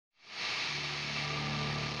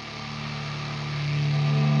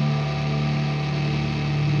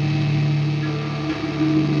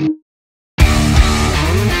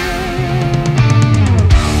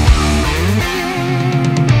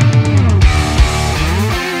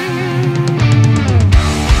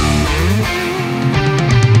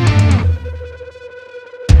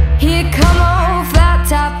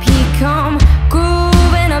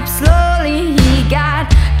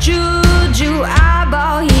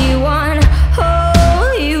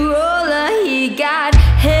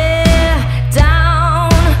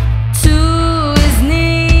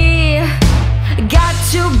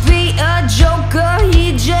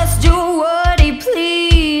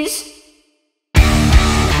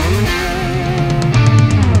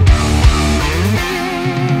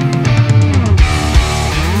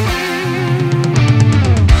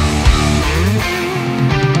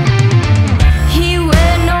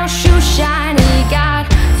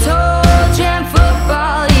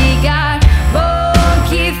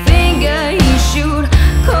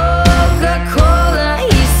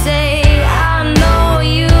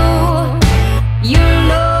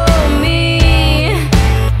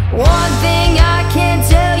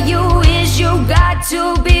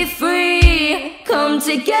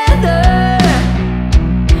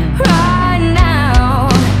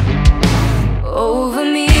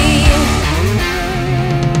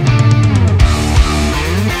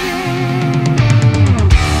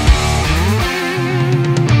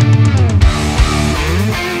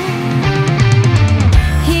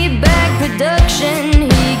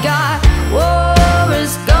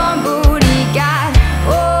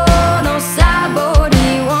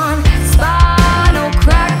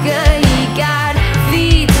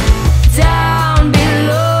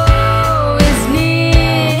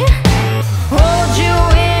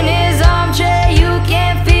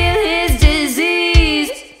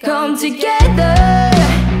come together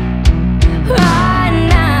right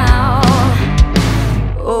now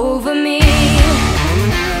over me.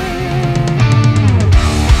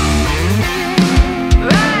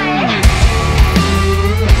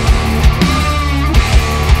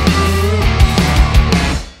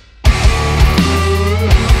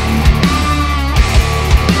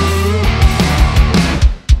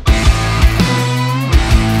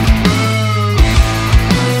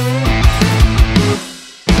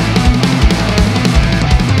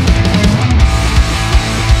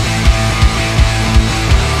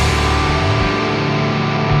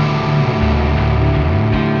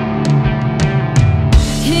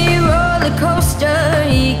 Coaster,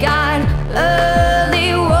 he got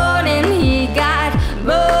early warning, he got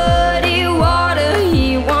muddy water,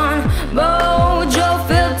 he won mojo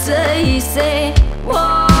filter, he say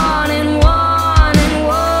 1 and 1 and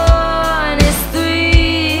 1 is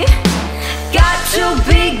 3. Got to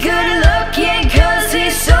be good looking 'cause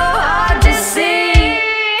he's so hard to see.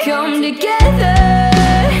 Come together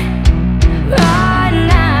right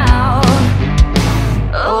now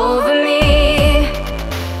over me.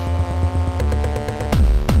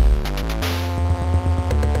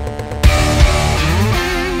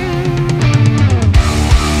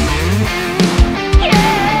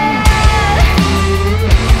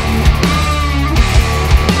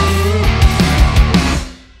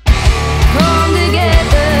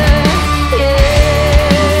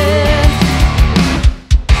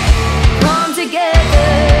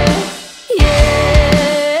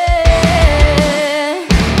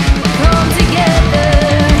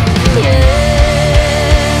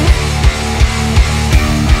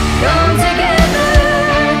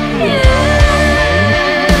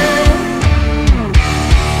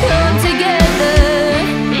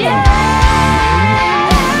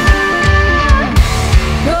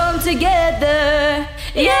 Together,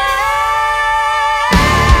 yeah.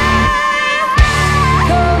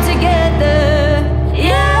 Come together,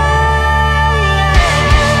 yeah.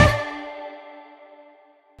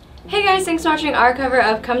 Hey guys, thanks for watching our cover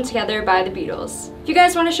of Come Together by the Beatles. If you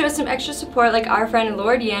guys want to show some extra support like our friend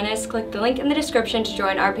Lord Yanis, click the link in the description to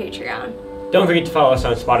join our Patreon. Don't forget to follow us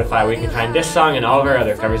on Spotify where you can find this song and all of our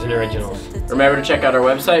other covers and originals. Remember to check out our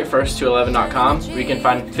website, first211.com, where you can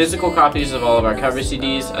find physical copies of all of our cover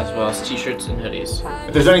CDs, as well as t-shirts and hoodies.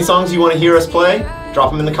 If there's any songs you want to hear us play,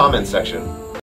 drop them in the comments section.